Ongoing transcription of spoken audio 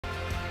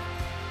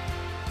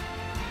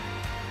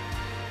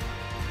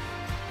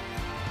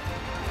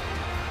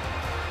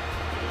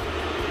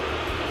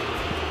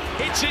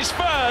it's his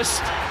first,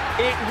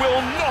 it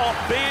will not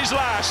be his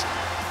last.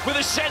 With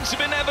a sense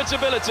of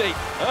inevitability,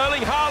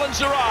 Erling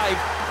Haaland's arrived.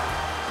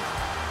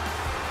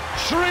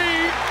 3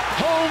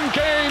 home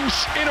games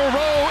in a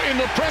row in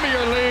the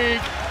Premier League.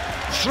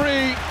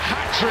 3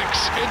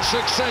 hat-tricks in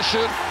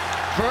succession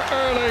for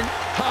Erling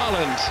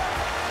Haaland.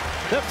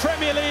 The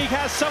Premier League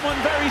has someone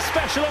very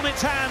special on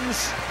its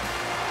hands,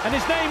 and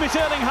his name is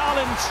Erling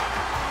Haaland.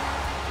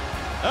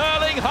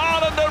 Erling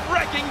Haaland, a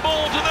wrecking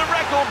ball to the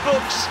record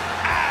books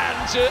and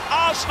to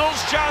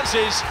Arsenal's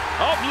chances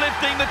of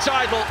lifting the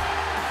title.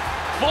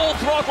 Full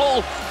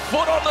throttle,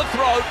 foot on the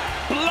throat,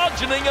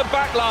 bludgeoning of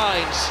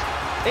backlines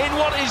in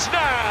what is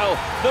now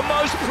the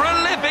most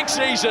prolific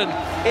season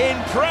in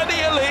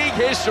Premier League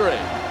history.